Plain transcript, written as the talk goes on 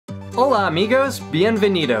Hola amigos,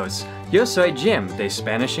 bienvenidos. Yo soy Jim de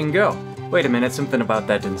Spanish and Go. Wait a minute, something about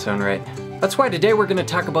that didn't sound right. That's why today we're going to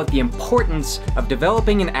talk about the importance of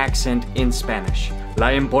developing an accent in Spanish.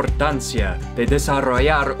 La importancia de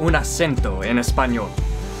desarrollar un acento en español.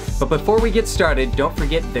 But before we get started, don't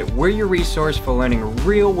forget that we're your resource for learning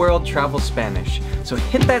real-world travel Spanish. So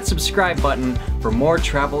hit that subscribe button for more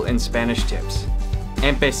travel and Spanish tips.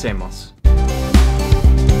 Empecemos.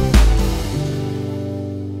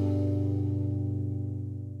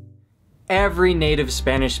 Every native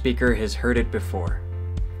Spanish speaker has heard it before.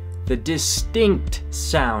 The distinct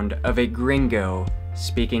sound of a gringo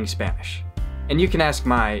speaking Spanish. And you can ask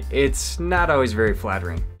Mai, it's not always very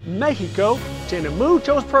flattering. México tiene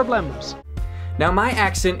muchos problemas. Now my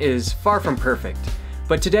accent is far from perfect,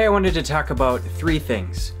 but today I wanted to talk about three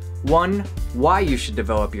things. 1, why you should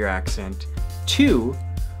develop your accent. 2,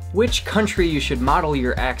 which country you should model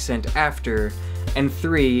your accent after. And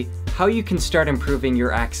 3, how you can start improving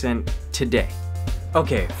your accent today.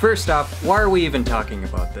 Okay, first off, why are we even talking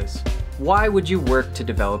about this? Why would you work to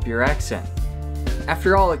develop your accent?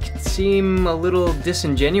 After all, it could seem a little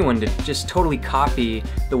disingenuous to just totally copy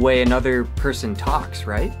the way another person talks,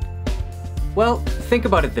 right? Well, think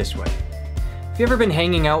about it this way. Have you ever been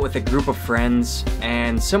hanging out with a group of friends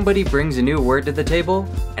and somebody brings a new word to the table?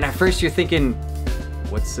 And at first you're thinking,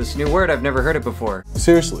 what's this new word? I've never heard it before.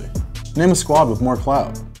 Seriously, name a squad with more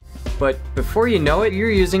clout. But before you know it, you're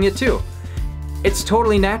using it too. It's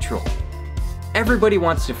totally natural. Everybody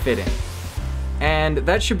wants to fit in. And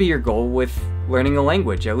that should be your goal with learning a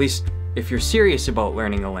language, at least if you're serious about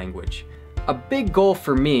learning a language. A big goal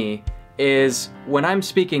for me is when I'm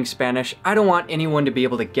speaking Spanish, I don't want anyone to be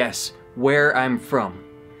able to guess where I'm from.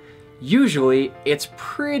 Usually, it's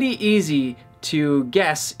pretty easy to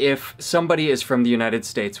guess if somebody is from the United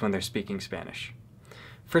States when they're speaking Spanish.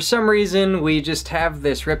 For some reason, we just have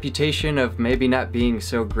this reputation of maybe not being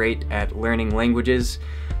so great at learning languages.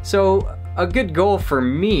 So a good goal for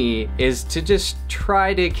me is to just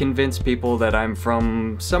try to convince people that I'm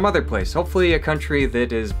from some other place, hopefully a country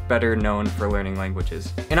that is better known for learning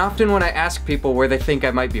languages. And often when I ask people where they think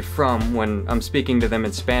I might be from when I'm speaking to them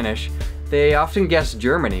in Spanish, they often guess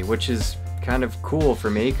Germany, which is kind of cool for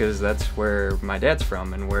me because that's where my dad's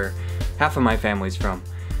from and where half of my family's from.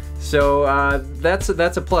 So that's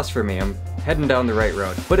a plus for me. I'm heading down the right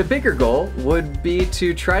road. But a bigger goal would be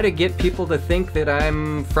to try to get people to think that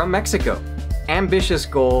I'm from Mexico. Ambitious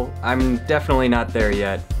goal, I'm definitely not there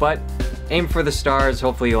yet, but aim for the stars,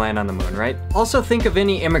 hopefully you land on the moon, right? Also think of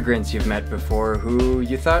any immigrants you've met before who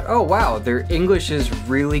you thought, oh wow, their English is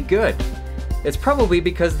really good. It's probably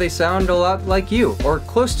because they sound a lot like you, or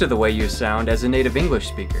close to the way you sound as a native English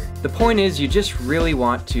speaker. The point is, you just really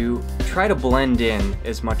want to try to blend in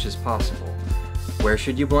as much as possible. Where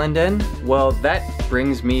should you blend in? Well, that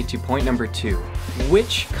brings me to point number 2.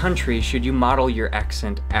 Which country should you model your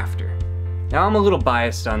accent after? Now, I'm a little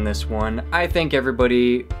biased on this one. I think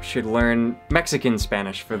everybody should learn Mexican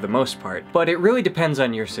Spanish for the most part, but it really depends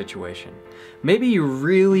on your situation. Maybe you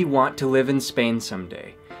really want to live in Spain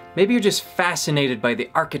someday. Maybe you're just fascinated by the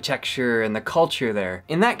architecture and the culture there.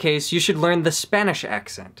 In that case, you should learn the Spanish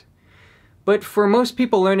accent. But for most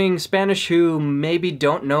people learning Spanish who maybe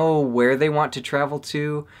don't know where they want to travel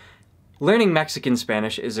to, learning Mexican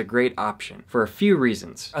Spanish is a great option for a few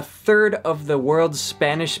reasons. 1/3 of the world's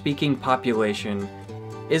Spanish-speaking population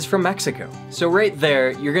is from Mexico. So right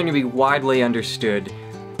there, you're going to be widely understood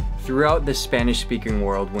throughout the Spanish-speaking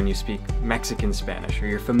world when you speak Mexican Spanish, or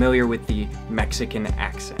you're familiar with the Mexican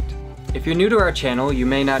accent. If you're new to our channel, you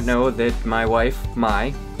may not know that my wife,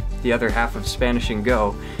 Mai, the other half of Spanish and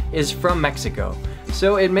Go, is from Mexico.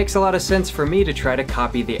 So it makes a lot of sense for me to try to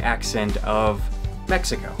copy the accent of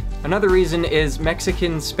Mexico. Another reason is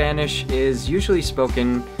Mexican Spanish is usually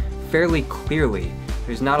spoken fairly clearly.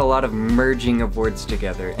 There's not a lot of merging of words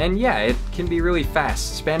together. And yeah, it can be really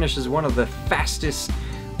fast. Spanish is one of the fastest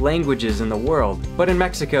languages in the world, but in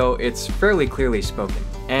Mexico it's fairly clearly spoken.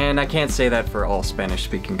 And I can't say that for all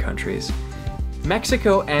Spanish-speaking countries.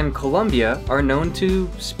 Mexico and Colombia are known to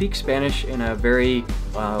speak Spanish in a very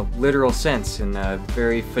literal sense, in a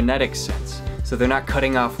very phonetic sense. So they're not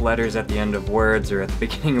cutting off letters at the end of words or at the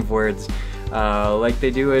beginning of words like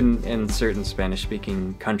they do in certain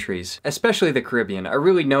Spanish-speaking countries, especially the Caribbean. I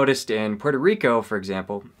really noticed in Puerto Rico, for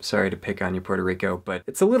example, sorry to pick on you, Puerto Rico, but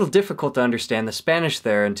it's a little difficult to understand the Spanish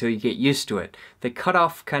there until you get used to it. They cut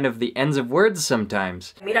off kind of the ends of words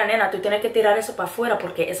sometimes. Mira, nena, tú tienes que tirar eso para afuera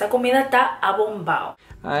porque esa comida está abombao.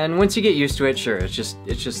 And once you get used to it, sure, it's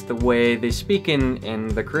just the way they speak in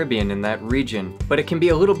the Caribbean, in that region. But it can be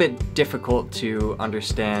a little bit difficult to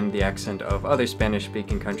understand the accent of other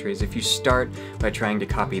Spanish-speaking countries if you start part by trying to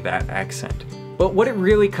copy that accent. But what it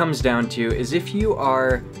really comes down to is if you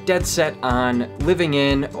are dead set on living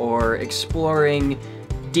in or exploring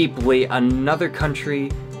deeply another country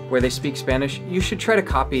where they speak Spanish, you should try to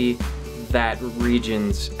copy that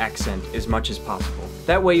region's accent as much as possible.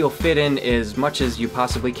 That way you'll fit in as much as you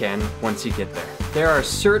possibly can once you get there. There are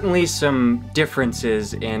certainly some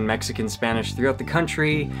differences in Mexican Spanish throughout the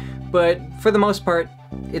country, but for the most part,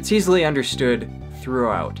 it's easily understood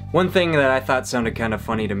throughout. One thing that I thought sounded kind of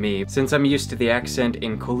funny to me, since I'm used to the accent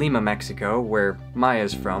in Colima, Mexico, where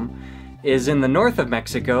Maya's from, is in the north of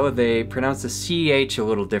Mexico, they pronounce the CH a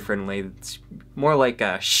little differently. It's more like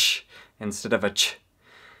a sh instead of a ch.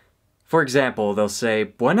 For example, they'll say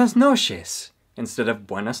buenas noches instead of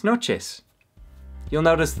buenas noches. You'll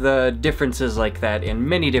notice the differences like that in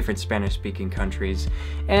many different Spanish-speaking countries.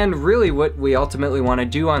 And really what we ultimately want to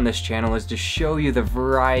do on this channel is to show you the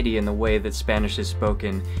variety in the way that Spanish is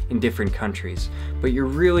spoken in different countries. But you're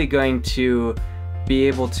really going to be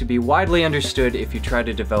able to be widely understood if you try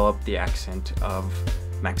to develop the accent of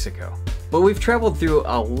Mexico. But we've traveled through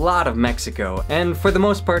a lot of Mexico, and for the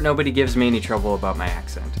most part, nobody gives me any trouble about my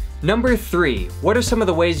accent. Number 3, what are some of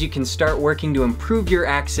the ways you can start working to improve your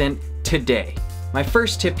accent today? My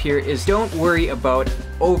first tip here is don't worry about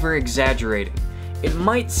over-exaggerating. It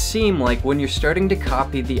might seem like when you're starting to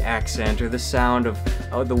copy the accent or the sound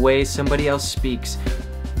of the way somebody else speaks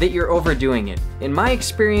that you're overdoing it. In my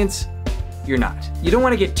experience, you're not. You don't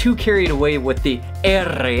want to get too carried away with the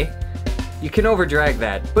R. You can overdrag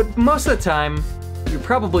that, but most of the time, you're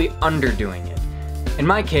probably underdoing it. In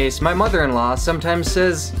my case, my mother-in-law sometimes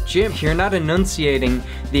says, "Jim, you're not enunciating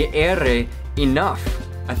the R enough.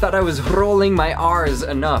 I thought I was rolling my R's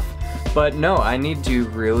enough." But no, I need to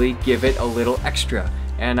really give it a little extra.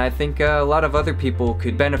 And I think a lot of other people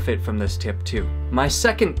could benefit from this tip too. My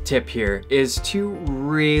second tip here is to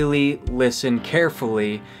really listen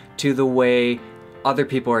carefully to the way other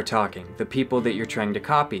people are talking, the people that you're trying to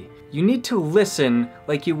copy. You need to listen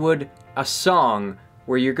like you would a song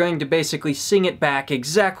where you're going to basically sing it back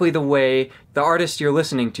exactly the way the artist you're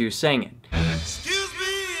listening to sang it. Excuse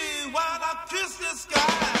me while I kiss the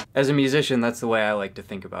sky. As a musician, that's the way I like to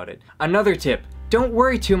think about it. Another tip, don't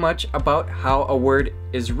worry too much about how a word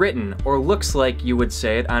is written or looks like you would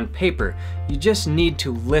say it on paper. You just need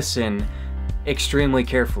to listen extremely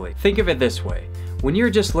carefully. Think of it this way. When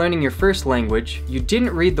you're just learning your first language, you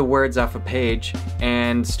didn't read the words off a page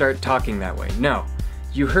and start talking that way. No,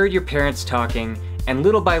 you heard your parents talking, and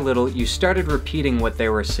little by little you started repeating what they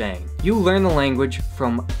were saying. You learn the language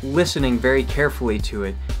from listening very carefully to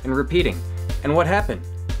it and repeating. And what happened?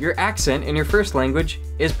 Your accent in your first language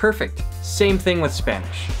is perfect. Same thing with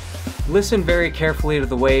Spanish. Listen very carefully to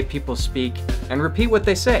the way people speak and repeat what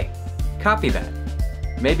they say. Copy that.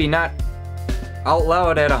 Maybe not out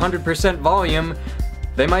loud at 100% volume.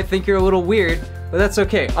 They might think you're a little weird, but that's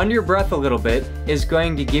okay. Under your breath a little bit is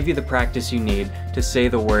going to give you the practice you need to say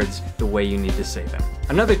the words the way you need to say them.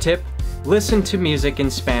 Another tip, listen to music in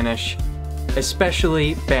Spanish,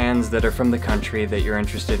 especially bands that are from the country that you're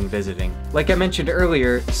interested in visiting. Like I mentioned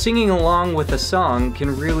earlier, singing along with a song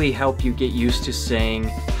can really help you get used to saying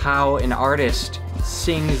how an artist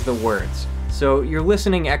sings the words. So you're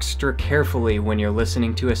listening extra carefully when you're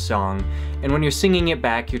listening to a song, and when you're singing it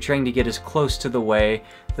back, you're trying to get as close to the way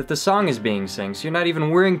that the song is being sung, so you're not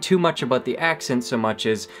even worrying too much about the accent so much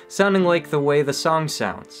as sounding like the way the song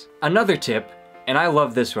sounds. Another tip, and I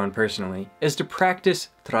love this one personally, is to practice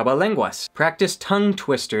trabalenguas. Practice tongue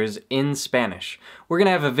twisters in Spanish. We're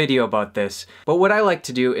gonna have a video about this, but what I like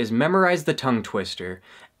to do is memorize the tongue twister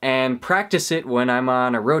and practice it when I'm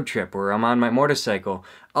on a road trip or I'm on my motorcycle.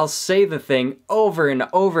 I'll say the thing over and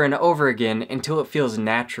over and over again until it feels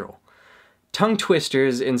natural. Tongue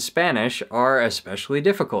twisters in Spanish are especially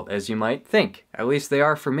difficult, as you might think. At least they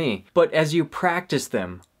are for me. But as you practice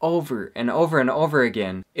them over and over and over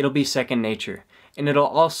again, it'll be second nature. And it'll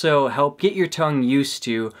also help get your tongue used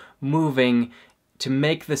to moving to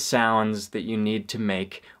make the sounds that you need to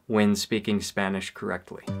make when speaking Spanish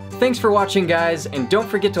correctly. Thanks for watching, guys, and don't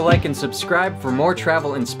forget to like and subscribe for more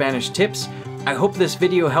travel and Spanish tips. I hope this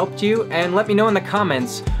video helped you, and let me know in the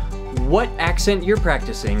comments what accent you're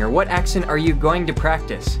practicing or what accent are you going to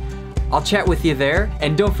practice. I'll chat with you there,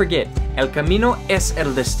 and don't forget, el camino es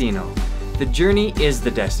el destino. The journey is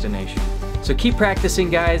the destination. So keep practicing,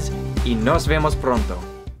 guys, y nos vemos pronto.